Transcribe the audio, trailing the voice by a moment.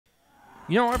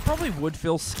You know, I probably would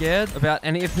feel scared about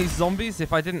any of these zombies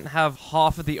if I didn't have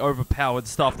half of the overpowered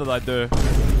stuff that I do.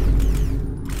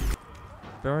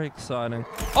 Very exciting.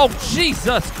 Oh,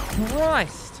 Jesus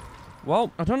Christ!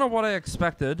 Well, I don't know what I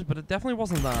expected, but it definitely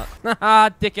wasn't that.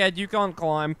 Haha, dickhead, you can't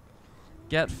climb.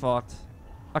 Get fucked.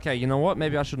 Okay, you know what?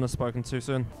 Maybe I shouldn't have spoken too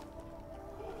soon.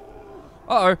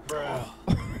 Uh-oh. Oh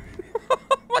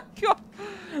my god.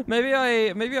 Maybe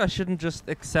I shouldn't just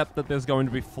accept that there's going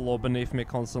to be floor beneath me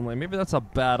constantly. Maybe that's a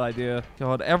bad idea.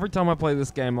 God, every time I play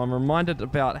this game, I'm reminded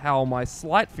about how my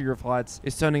slight fear of heights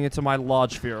is turning into my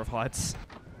large fear of heights.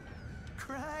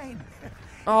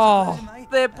 Oh,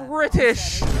 they're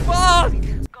British. Fuck!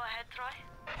 Go ahead, Troy.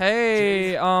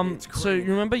 Hey, so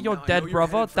you remember your dead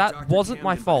brother? That wasn't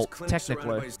my fault,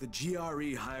 technically. The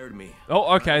GRE hired me.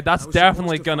 Oh, okay, that's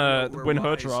definitely gonna win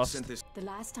her trust. The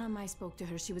last time I spoke to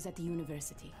her, she was at the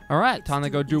university. Alright, time to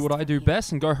go do what I do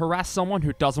best and go harass someone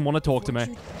who doesn't want to talk to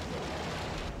me.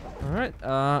 Alright,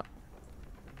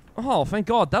 oh, thank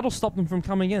God, that'll stop them from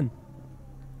coming in.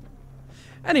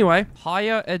 Anyway,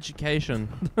 higher education.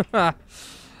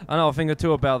 I know a thing or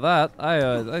two about that.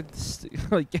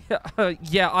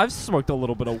 Yeah, I've smoked a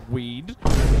little bit of weed.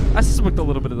 I smoked a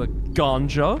little bit of the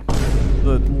ganja,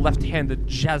 the left-handed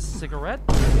jazz cigarette,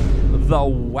 the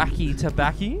wacky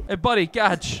tobacco. Hey, buddy,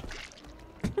 catch.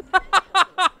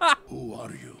 Who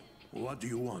are you? What do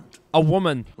you want? A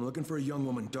woman. I'm looking for a young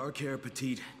woman, dark hair,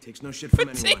 petite, takes no shit from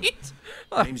anyone. Petite?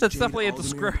 Oh, that's definitely a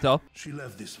descriptor. She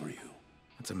left this for you.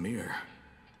 That's a mirror.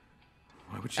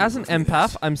 As an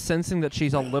empath, I'm sensing that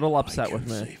she's a little upset with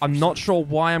me. I'm not sure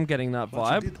why I'm getting that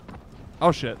vibe.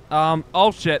 Oh shit.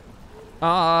 Oh shit.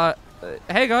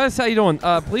 Hey guys, how you doing?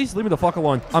 Please leave me the fuck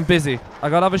alone. I'm busy. I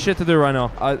got other shit to do right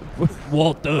now.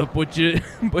 Walter, put your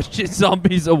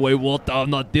zombies away, Walter. I'm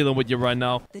not dealing with you right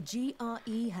now. The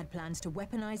GRE had plans to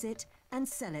weaponize it and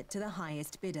sell it to the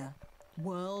highest bidder.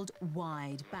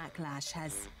 Worldwide backlash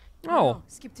has... Oh.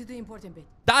 Skip to the important bit.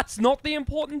 That's not the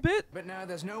important bit? But now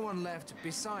there's no one left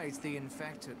besides the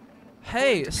infected.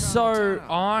 Hey, so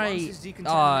I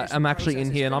am actually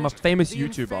in here and I'm a famous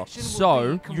YouTuber.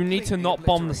 So, you need to not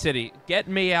bomb the city. Get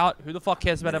me out. Who the fuck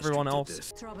cares about everyone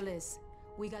else? Trouble is,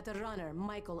 we got a runner,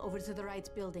 Michael, over to the right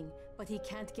building, but he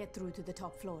can't get through to the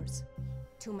top floors.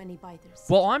 Too many biters.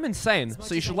 Well, I'm insane,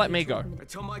 so you should let me go. I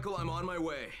tell Michael I'm on my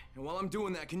way. And while I'm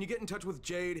doing that, can you get in touch with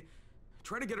Jade?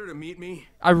 Try to get her to meet me.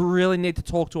 I really need to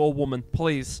talk to a woman,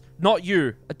 please. Not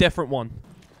you, a different one.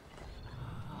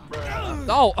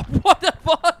 Oh, what the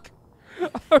fuck?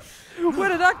 Where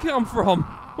did that come from?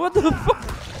 What the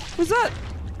fuck was that?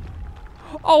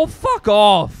 Oh, fuck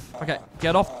off. Okay,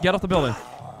 get off the building.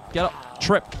 Get up,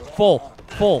 trip, fall.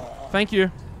 Thank you.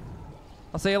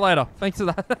 I'll see you later. Thanks for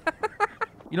that.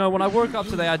 You know, when I woke up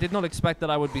today, I did not expect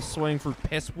that I would be swimming through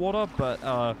piss water,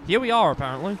 but here we are,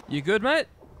 apparently. You good, mate?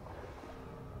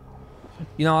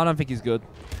 You know, I don't think he's good.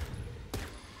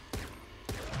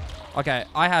 Okay,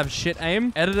 I have shit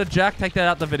aim. Editor Jack, take that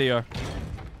out the video.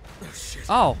 Oh, shit.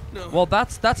 Oh, no. Well,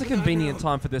 that's a convenient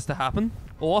time for this to happen.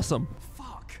 Awesome.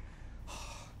 Fuck.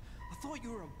 I thought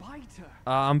you were a biter.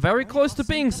 I'm very close to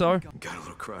being so. Got a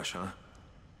little crush, huh?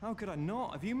 How could I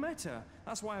not? Have you met her?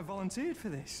 That's why I volunteered for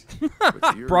this.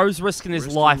 Bro's risking his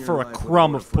life for a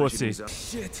crumb of pussy.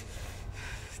 Shit.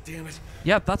 Damn it.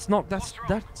 Yeah, that's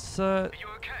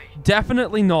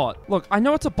definitely not. Look, I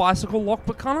know it's a bicycle lock,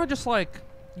 but can't I just like,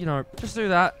 you know, just do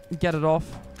that and get it off?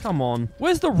 Come on.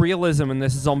 Where's the realism in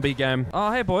this zombie game?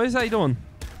 Oh, hey boys, how you doing?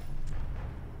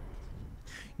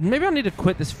 Maybe I need to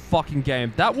quit this fucking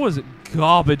game. That was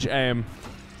garbage aim.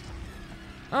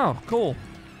 Oh, cool.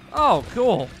 Oh,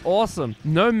 cool. Awesome.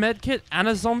 No medkit and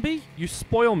a zombie? You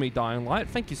spoil me, Dying Light.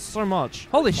 Thank you so much.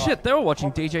 Holy shit, they were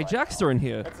watching Djjaxter in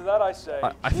here. To that I say.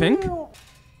 I think.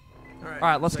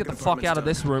 Alright, let's get the fuck out of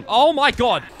this room. Oh my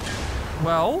god!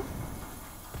 Well,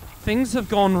 things have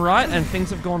gone right and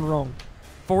things have gone wrong.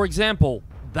 For example,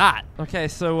 that. Okay,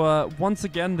 so once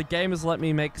again, the game has let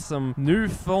me make some new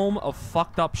film of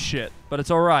fucked up shit. But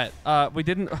it's alright. I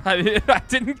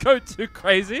didn't go too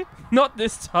crazy. Not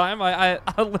this time. I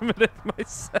limited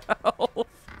myself.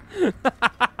 Is that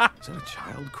a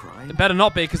child crying? It better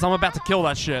not be, because I'm about to kill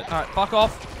that shit. Alright, fuck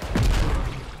off.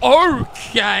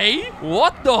 Okay.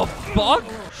 What the fuck?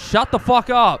 Shut the fuck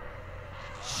up.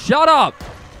 Shut up.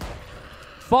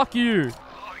 Fuck you.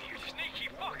 Oh, you sneaky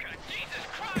fucker. Jesus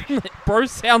Christ. Bro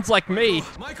sounds like me.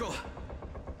 Michael!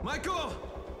 Michael!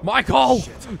 Michael!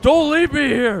 Don't leave me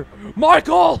here!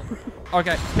 Michael!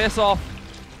 Okay, piss off.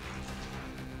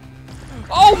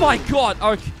 Oh my god!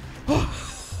 Okay.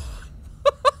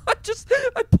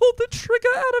 I pulled the trigger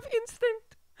out of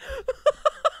instinct.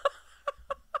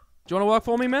 Do you want to work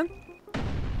for me, man?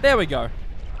 There we go.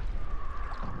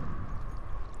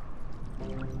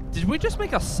 Did we just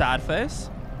make a sad face?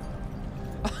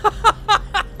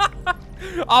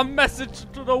 Our message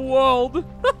to the world.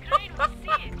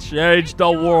 Change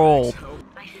the world.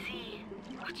 I see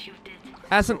what you did.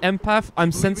 As an empath,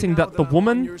 I'm sensing that the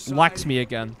woman likes me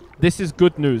again. This is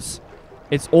good news.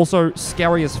 It's also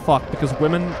scary as fuck because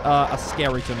women are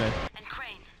scary to me. And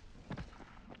Crane,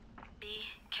 be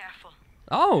careful.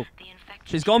 Oh, The infected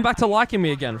she's gone back to liking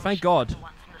me again. Thank God.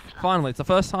 Finally, it's the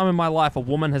first time in my life a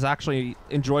woman has actually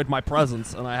enjoyed my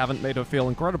presence and I haven't made her feel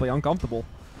incredibly uncomfortable.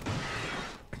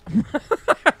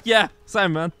 Yeah,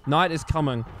 same, man. Night is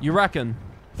coming. You reckon?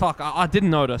 Fuck, I didn't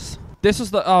notice. This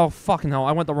is the... Oh, fucking hell.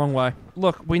 I went the wrong way.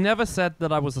 Look, we never said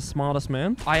that I was the smartest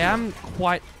man. I am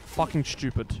quite fucking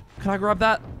stupid. Can I grab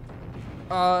that?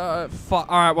 Fuck.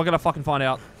 Alright, we're gonna fucking find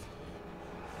out.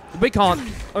 We can't.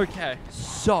 Okay.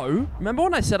 So, remember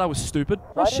when I said I was stupid?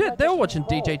 Oh shit, they were watching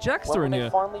Djjaxter in here.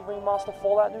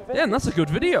 Yeah, and that's a good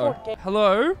video.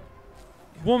 Hello?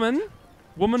 Woman?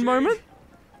 Woman moment?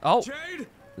 Oh. Jade?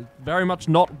 Very much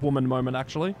not woman moment,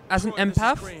 actually. As an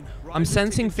empath, I'm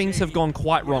sensing things have gone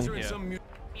quite wrong here. Museum,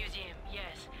 yes.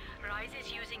 Rise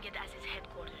is using it as his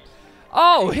headquarters.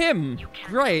 Oh, him!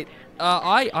 Great.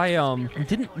 I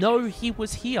didn't know he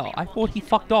was here. I thought he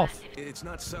fucked off. It's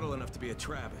not subtle enough to be a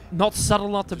trap. Not subtle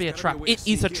enough to be a There's gotta trap. be a way It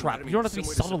to is a sneak in, trap. right? I You don't mean, have to be some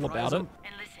way to subtle surprise about it. him.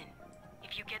 And listen,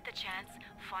 if you get the chance,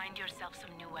 find yourself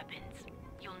some new weapons.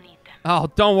 You'll need them. Oh,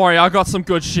 don't worry. I got some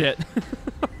good shit.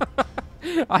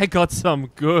 I got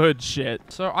some good shit.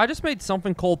 So I just made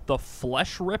something called the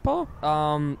Flesh Ripper.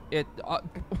 Oh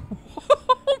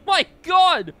my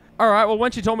god! All right. Well,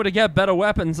 when she told me to get better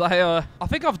weapons, I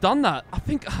think I've done that. I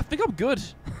think I'm good.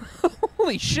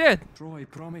 Holy shit! Troy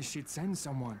promised she'd send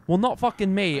someone. Well, not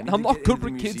fucking me. need I'm to not get good into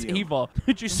the with kids museum. either.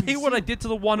 Did you see what I did to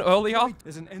the one earlier?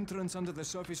 There's an entrance under the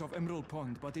surface of Emerald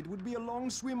Pond, but it would be a long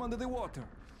swim under the water.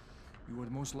 You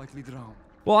would most likely drown.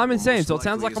 Well, I'm insane, Most so it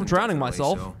sounds likely like I'm isn't drowning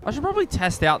definitely myself. so. I should probably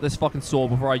test out this fucking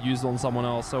sword before I use it on someone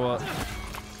else, so,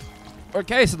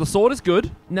 Okay, so the sword is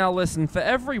good. Now listen, for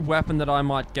every weapon that I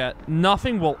might get,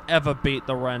 nothing will ever beat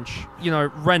the wrench. You know,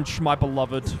 wrench, my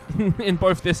beloved. In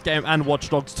both this game and Watch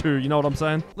Dogs 2, you know what I'm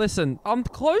saying? Listen, I'm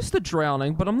close to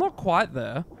drowning, but I'm not quite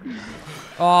there.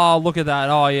 Oh, look at that.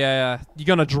 Oh, yeah. You're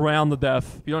gonna drown to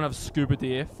death. You don't have scuba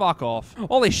gear. Fuck off.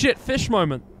 Holy shit, fish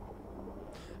moment.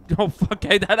 Oh,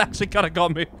 okay, that actually kind of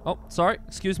got me. Oh, sorry.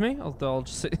 Excuse me. I'll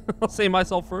just see, I'll see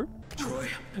myself through.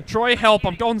 Troy, help.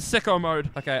 I'm going sicko mode.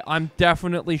 Okay, I'm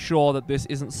definitely sure that this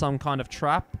isn't some kind of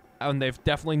trap, and they've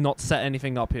definitely not set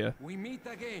anything up here. We meet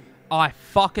again. I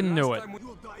fucking knew it.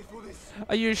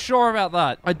 Are you sure about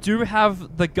that? I do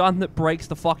have the gun that breaks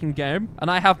the fucking game, and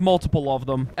I have multiple of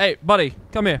them. Hey, buddy,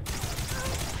 come here.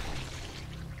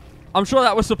 I'm sure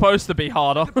that was supposed to be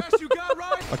harder.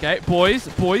 Okay, boys,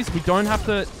 we don't have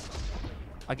to...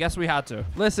 I guess we had to.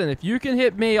 Listen, if you can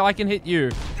hit me, I can hit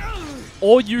you.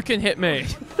 Or you can hit me.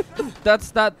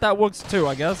 That works too,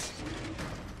 I guess.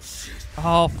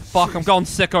 Oh, fuck, I'm going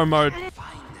sicko mode.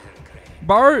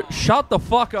 Bro, shut the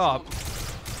fuck up.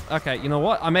 Okay, you know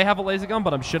what? I may have a laser gun,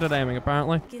 but I'm shit at aiming,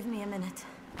 apparently. Give me a minute.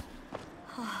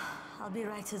 I'll be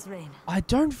right as rain. I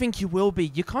don't think you will be.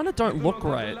 You kind of don't look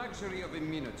right. Luxury of a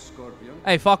minute, Scorpion.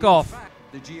 Hey, fuck off.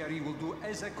 The GRE will do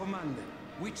as I commanded,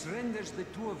 which renders the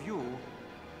two of you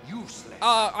useless.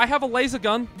 I have a laser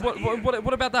gun.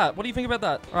 What about that? What do you think about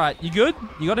that? All right, you good?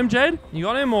 You got him, Jade? You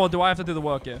got him, or do I have to do the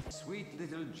work here? Sweet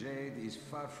little Jade is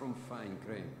far from fine,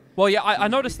 Crane. Well, yeah, I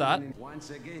noticed that. Once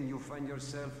again, you find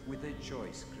yourself with a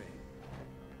choice, Crane.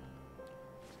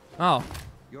 Oh.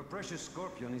 Your precious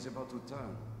Scorpion is about to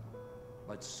turn,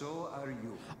 but so are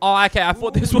you. Oh, okay, I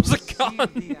thought this was a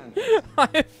gun.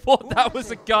 I thought that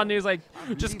was a gun. He was like,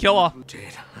 just kill her.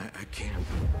 Jade, I can't.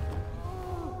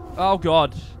 Oh,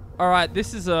 God. All right,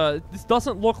 this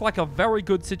doesn't look like a very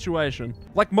good situation.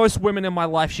 Like most women in my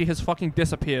life, she has fucking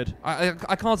disappeared.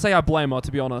 I can't say I blame her,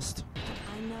 to be honest.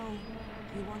 I know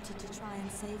you wanted to try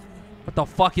and save me. What the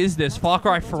fuck is this? Far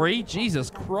Cry 3? Jesus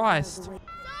Christ.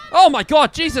 Oh my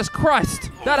god, Jesus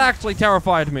Christ! That actually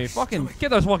terrified me. Fucking, get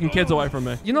those fucking kids away from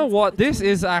me. You know what? This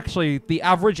is actually the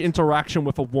average interaction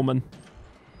with a woman.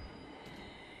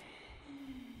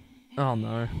 Oh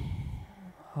no.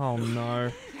 Oh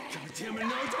no. God damn it, no,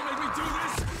 don't make me do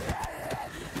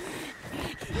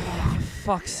this!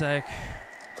 Fuck's sake.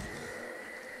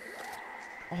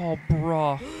 Oh,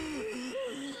 bruh.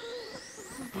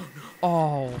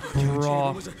 Oh,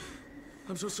 bruh.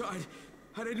 I'm so sorry.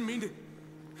 I didn't mean to.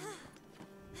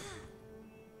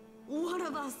 One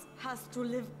of us has to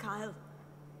live, Kyle.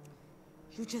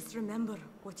 You just remember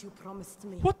what you promised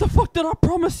me. What the fuck did I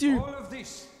promise you? All of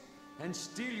this and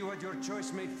still you had your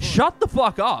choice made for Shut the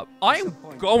fuck up. I am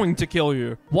going to kill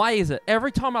you. Why is it?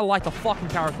 Every time I like a fucking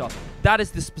character, that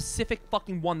is the specific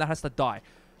fucking one that has to die.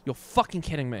 You're fucking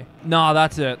kidding me. Nah,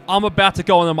 that's it. I'm about to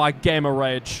go into my gamer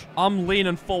rage. I'm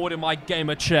leaning forward in my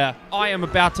gamer chair. I am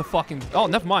about to fucking... Oh,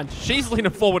 never mind. She's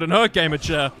leaning forward in her gamer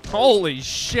chair. Holy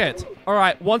shit. All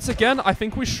right, once again, I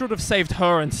think we should have saved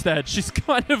her instead. She's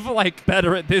kind of, like,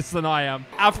 better at this than I am.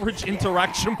 Average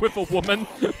interaction with a woman.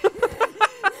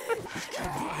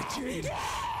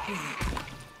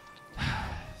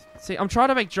 See, I'm trying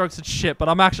to make jokes and shit, but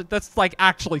I'm actually... That's, like,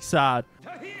 actually sad.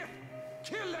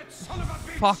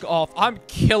 Fuck off. I'm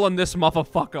killing this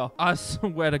motherfucker. I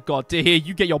swear to God. Dear,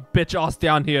 you get your bitch ass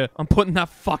down here. I'm putting that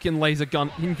fucking laser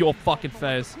gun in your fucking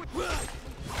face.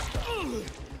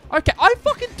 Okay, I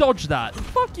fucking dodged that.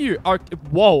 Fuck you. Okay.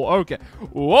 Whoa, okay.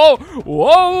 Whoa,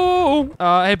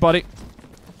 whoa. Hey, buddy.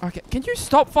 Okay, can you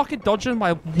stop fucking dodging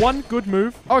my one good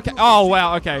move? Okay. Oh,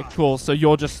 wow. Okay, cool. So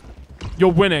you're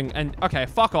winning. And, okay,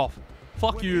 fuck off.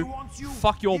 Fuck you.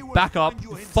 Fuck your backup.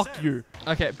 Fuck you.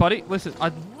 Okay, buddy, listen.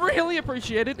 I'd really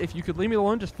appreciate it if you could leave me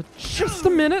alone just for just a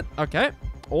minute. Okay.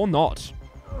 Or not.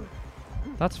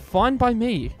 That's fine by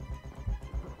me.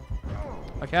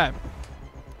 Okay.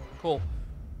 Cool.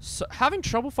 So, having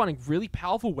trouble finding really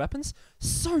powerful weapons?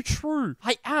 So true.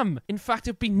 I am. In fact,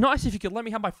 it'd be nice if you could let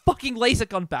me have my fucking laser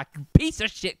gun back, you piece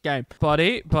of shit game.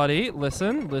 Buddy,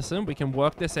 listen. We can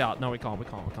work this out. No, we can't.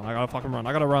 I gotta fucking run.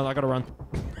 I gotta run.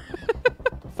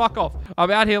 Fuck off.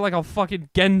 I'm out here like a fucking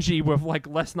Genji with like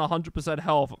less than 100%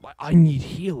 health. I'm like, I need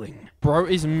healing. Bro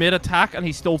is mid-attack and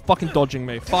he's still fucking dodging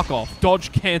me. Fuck off.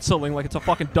 Dodge canceling like it's a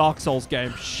fucking Dark Souls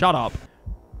game. Shut up.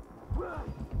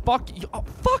 Fuck you. Oh,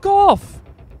 fuck off.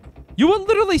 You were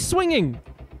literally swinging.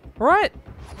 Alright?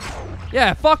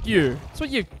 Yeah, fuck you. That's what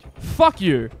you... Fuck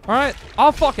you. Alright?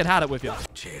 I'll fucking had it with you.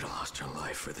 Jade lost her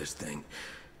life for this thing.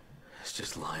 It's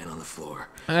just lying on the floor.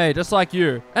 Hey, just like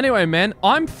you. Anyway, man,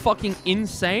 I'm fucking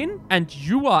insane, and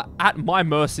you are at my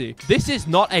mercy. This is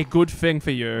not a good thing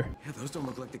for you. Yeah, those don't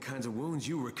look like the kinds of wounds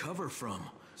you recover from.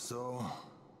 So,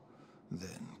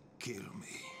 then kill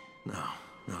me. No,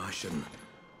 I shouldn't.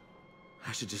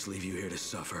 I should just leave you here to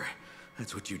suffer.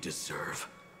 That's what you deserve.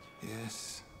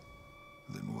 Yes?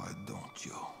 Then why don't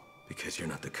you? Because you're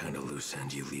not the kind of loose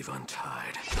end you leave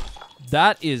untied.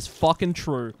 That is fucking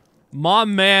true. My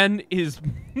man is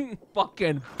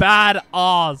fucking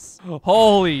badass.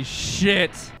 Holy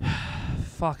shit.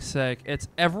 Fuck's sake. It's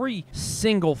every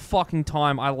single fucking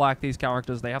time I like these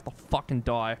characters, they have to fucking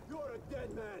die.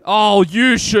 Oh,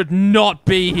 you should not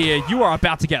be here. You are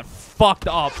about to get fucked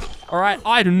up. Alright?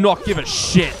 I do not give a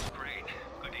shit. Great.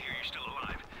 Good to hear you're still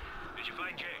alive. Did you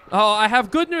find Jade? Oh, I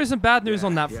have good news and bad news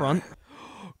on that front.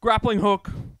 Grappling hook.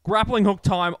 Grappling hook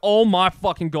time. Oh my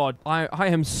fucking god. I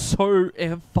am so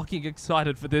fucking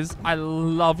excited for this. I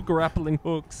love grappling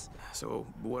hooks. So,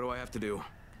 what do I have to do?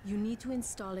 You need to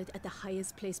install it at the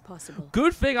highest place possible.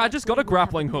 Good thing I just got a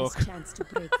grappling hook. Chance to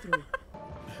break through.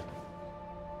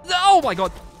 Oh my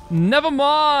god. Never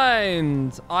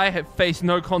mind. I have faced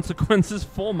no consequences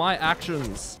for my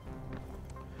actions.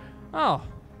 Oh.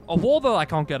 A wall that I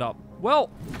can't get up. Well,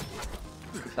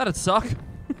 that'd suck.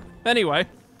 Anyway.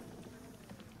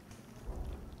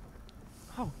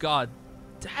 Oh, God.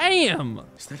 Damn!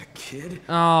 Is that a kid?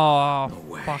 Oh, no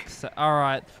way. Fuck's sake.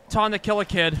 Alright. Time to kill a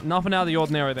kid. Nothing out of the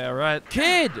ordinary there, right?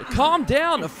 Kid! Calm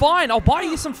down! Fine, I'll buy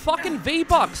you some fucking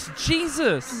V-Bucks!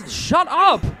 Jesus! Shut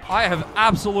up! I have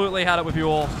absolutely had it with you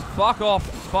all. Fuck off.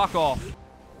 Fuck off.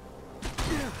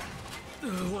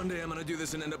 One day I'm gonna do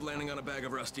this and end up landing on a bag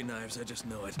of rusty knives. I just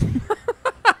know it.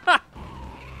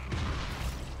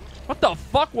 What the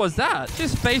fuck was that?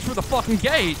 Just faced with a fucking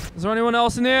gate. Is there anyone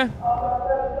else in here?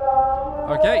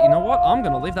 Okay, you know what? I'm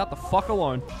gonna leave that the fuck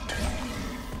alone.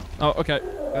 Oh, okay.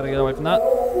 Gotta get away from that.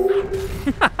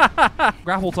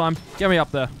 Grapple time. Get me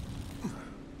up there.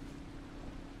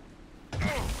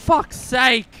 Fuck's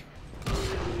sake!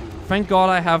 Thank God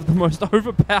I have the most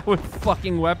overpowered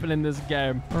fucking weapon in this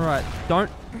game. Alright, don't...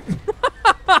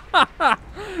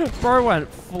 Bro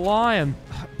went flying.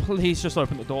 Please just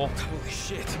open the door. Holy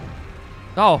shit.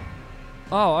 Oh.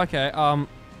 Oh, okay. Oh,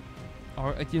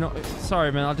 you know,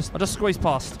 sorry, man. I just squeezed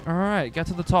past. All right, get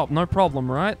to the top. No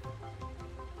problem, right?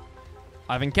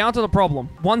 I've encountered a problem.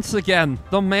 Once again,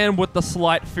 the man with the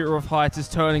slight fear of heights is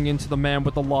turning into the man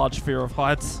with the large fear of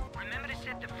heights. Remember to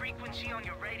set the frequency on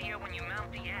your radio when you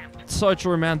mount the amp. So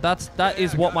true, man. That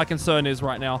is what my concern is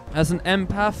right now. As an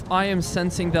empath, I am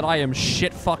sensing that I am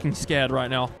shit fucking scared right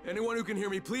now. Anyone who can hear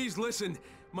me, please listen.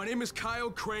 My name is Kyle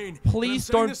Crane. Please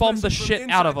don't bomb the shit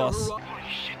out of us. Holy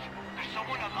shit. There's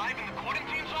someone alive in the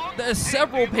quarantine zone? There's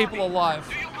several people alive.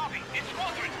 Do you copy? It's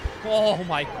Squadron. Oh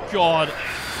my god.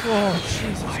 Oh,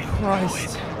 Jesus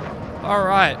Christ.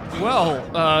 Alright,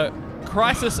 well,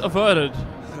 crisis averted,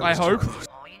 I hope.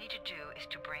 All you need to do is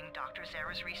to bring Dr.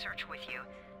 Zara's research with you,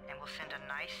 and we'll send a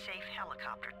nice, safe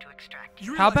helicopter to extract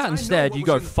you. How about instead you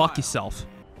go fuck yourself?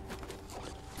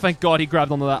 Thank God he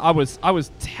grabbed onto that. I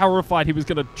was terrified he was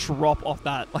gonna drop off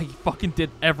that like he fucking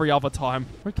did every other time.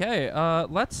 Okay,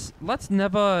 let's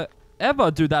never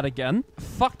ever do that again.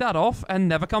 Fuck that off and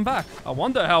never come back. I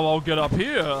wonder how I'll get up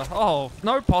here. Oh,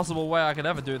 no possible way I could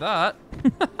ever do that.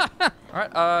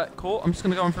 Alright, cool. I'm just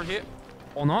gonna go in through here.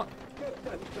 Or not.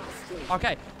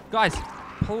 Okay, guys,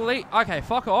 please. Okay,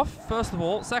 fuck off, first of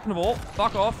all. Second of all,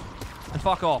 fuck off. And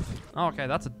fuck off. Okay,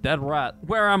 that's a dead rat.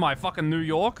 Where am I? Fucking New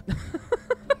York?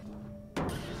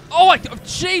 Oh my god,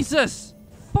 Jesus!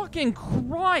 Fucking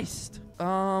Christ!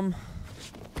 Oh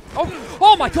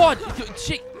my god!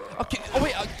 Shit. Okay, oh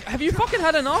wait, have you fucking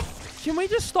had enough? Can we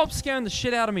just stop scaring the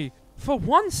shit out of me? For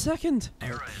 1 second.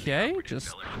 Okay,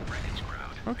 just...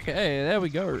 Okay, there we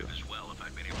go.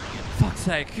 Fuck's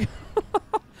sake.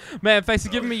 Man, Face,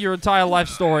 giving me your entire life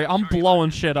story. I'm blowing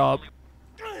shit up.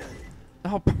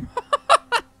 Oh.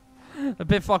 A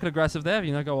bit fucking aggressive there,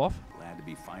 you know, go off. Glad to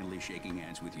be finally shaking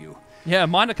hands with you. Yeah,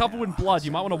 mine a couple with blood.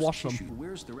 You might want to wash them.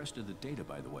 Where's the rest of the data,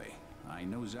 by the way? I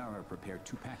know Zara prepared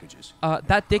 2 packages.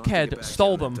 That dickhead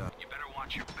stole them. You better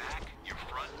watch your back, your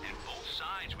front, and both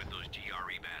sides with those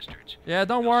GRE bastards. Yeah,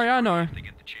 don't worry, I know.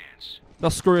 They'll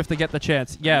screw if they get the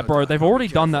chance. Yeah, bro, they've already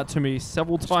done that to me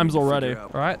several times already.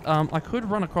 Alright, I could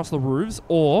run across the roofs,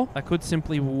 or I could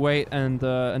simply wait and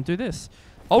do this.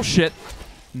 Oh shit.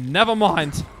 Never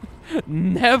mind.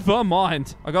 Never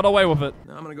mind. I got away with it.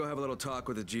 Now I'm gonna go have a little talk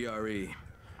with the GRE.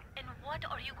 And what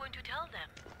are you going to tell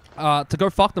them? To go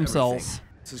fuck themselves. Everything.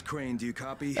 This is Crane, do you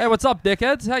copy? Hey, what's up,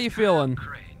 dickheads? How you feeling?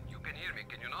 Crane, you can hear me,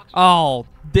 can you not? Oh,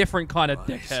 different kind of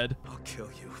dickhead. I'll kill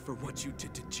you for what you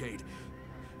did to Jade.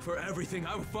 For everything,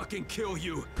 I will fucking kill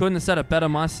you. Couldn't have said it better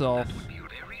myself.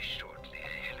 Very shortly,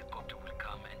 a helicopter will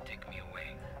come and take me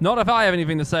away. Not if I have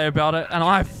anything to say about it, and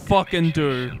I fucking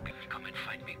do. Come and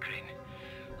find me, Crane.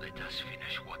 Let us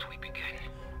finish what we began.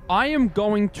 I am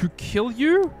going to kill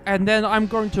you, and then I'm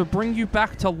going to bring you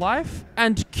back to life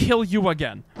and kill you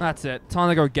again. That's it. Time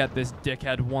to go get this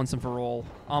dickhead once and for all.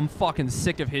 I'm fucking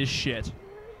sick of his shit.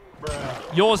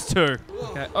 Yours too.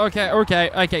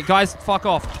 Okay, guys, fuck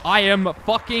off. I am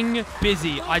fucking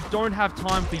busy. I don't have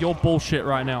time for your bullshit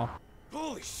right now.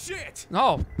 Holy shit!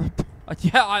 Oh.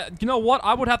 Yeah, you know what?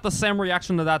 I would have the same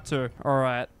reaction to that too.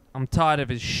 Alright, I'm tired of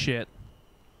his shit.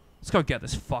 Let's go get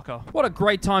this fucker. What a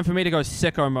great time for me to go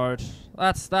sicko mode.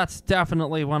 That's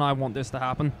definitely when I want this to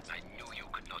happen. I knew you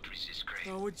could not resist,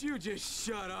 Crane. Oh, would you just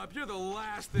shut up? You're the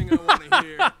last thing I want to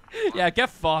hear. Yeah,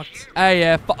 get fucked. Hey,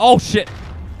 yeah, oh shit.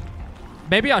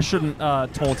 Maybe I shouldn't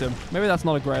taunt him. Maybe that's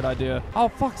not a great idea. Oh,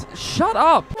 fuck. Shut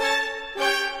up.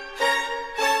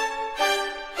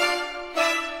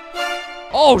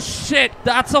 Oh, shit.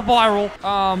 That's a viral.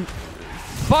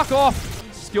 Fuck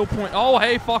off. Skill point. Oh,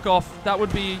 hey, fuck off. That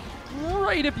would be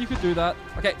great if you could do that.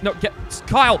 Okay, no, get...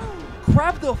 Kyle,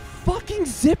 grab the fucking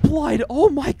zip line. Oh,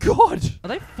 my God. Are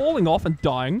they falling off and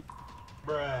dying?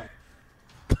 Bruh.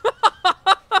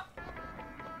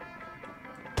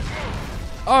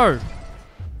 Oh.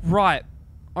 Right.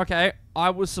 Okay. I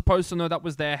was supposed to know that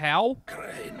was their howl.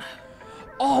 Crane.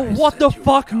 Oh, what the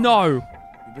fuck? No.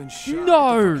 You've been shot.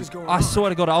 No. I swear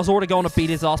to God, I was already going to beat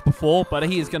his ass before, but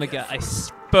he is going to get a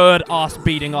third ass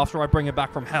beating after I bring him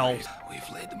back from hell. We've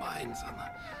laid mines on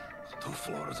the 2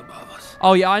 floors above us.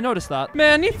 Oh, yeah, I noticed that.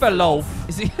 Man, he fell off.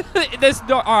 Is he? There's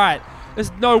no... Alright.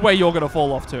 There's no way you're going to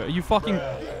fall off too. Are you fucking...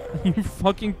 Are you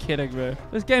fucking kidding me?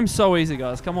 This game's so easy,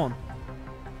 guys. Come on.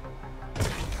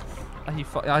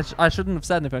 I shouldn't have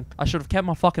said anything. I should have kept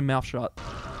my fucking mouth shut.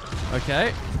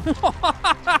 Okay.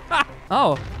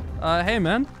 Oh. Hey,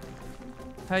 man.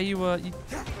 How you, Well,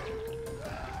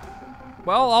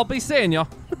 I'll be seeing ya.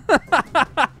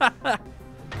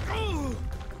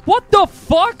 What the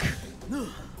fuck?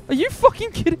 Are you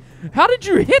fucking kidding? How did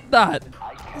you hit that?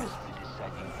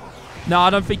 No, I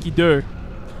don't think you do.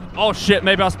 Oh, shit.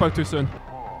 Maybe I spoke too soon.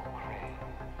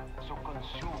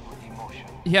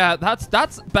 Yeah, that's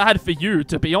bad for you,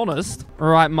 to be honest.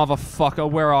 Alright, motherfucker,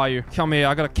 where are you? Come here,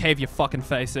 I gotta cave your fucking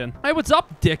face in. Hey, what's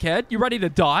up, dickhead? You ready to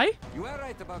die? You are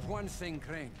right about one thing,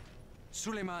 Crane.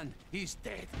 Suleiman, he's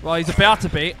dead. Well, he's about to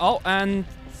be. Oh, and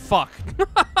fuck.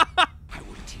 I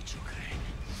will teach you, Crane.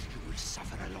 You will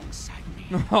suffer alongside me.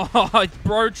 Oh,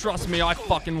 bro, trust me, I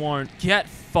fucking won't. Get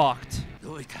fucked.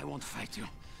 Do it, I won't fight you.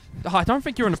 Oh, I don't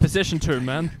think you're in a position to,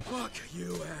 man. Fuck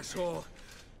you, asshole.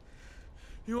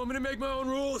 You want me to make my own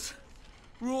rules?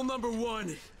 Rule number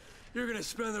 1. You're gonna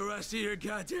spend the rest of your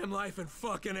goddamn life in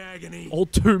fucking agony. All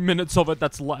 2 minutes of it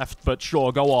that's left, but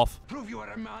sure, go off. Prove you are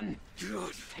a man. Take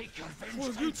your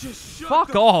vengeance. Will you just shut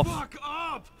Fuck the off. fuck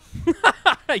up?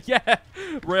 Yeah,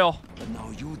 real. But now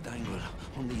you dangle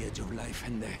on the edge of life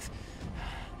and death.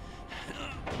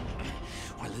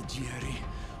 While the GRE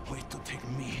wait to take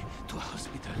me to a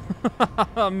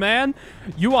hospital. Man,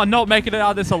 you are not making it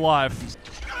out of this alive.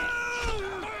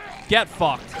 Get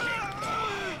fucked.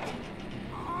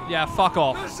 Yeah, fuck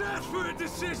off. Let's ask for a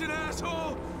decision,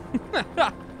 asshole.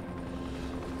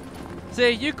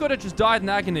 See, you could have just died in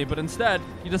agony, but instead,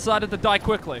 you decided to die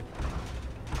quickly.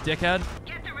 Dickhead.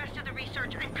 Get the rest of the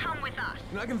research and come with us.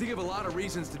 And I can think of a lot of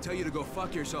reasons to tell you to go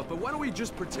fuck yourself, but why don't we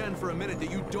just pretend for a minute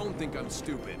that you don't think I'm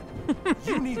stupid?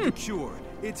 You need the cure.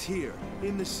 It's here,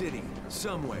 in the city,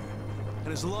 somewhere.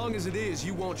 And as long as it is,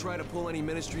 you won't try to pull any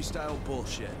ministry-style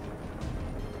bullshit.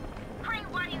 Crane,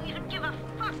 why do you even give a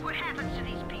fuck what happens to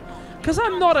these people? Because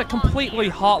I'm not a completely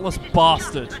heartless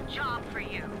bastard. Just a job for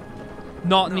you.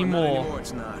 Not No, anymore. Not anymore,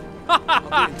 it's not.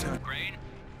 I'll be in touch. Crane?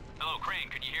 Hello, Crane,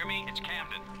 can you hear me? It's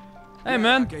Camden. Hey,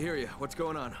 man. I can hear you. What's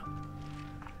going on?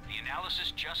 The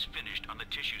analysis just finished on the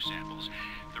tissue samples.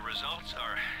 The results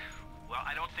are... well,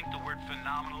 I don't think the word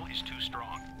phenomenal is too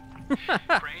strong.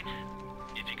 Crane,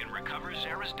 if you can recover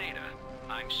Zara's data,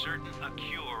 I'm certain a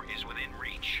cure is within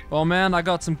reach. Well, man, I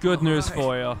got some good news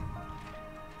for you.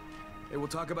 Hey, we'll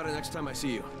talk about it next time I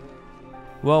see you.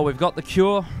 Well, we've got the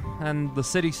cure, and the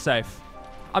city's safe.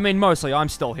 I mean, mostly I'm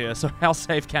still here, so how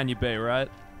safe can you be, right?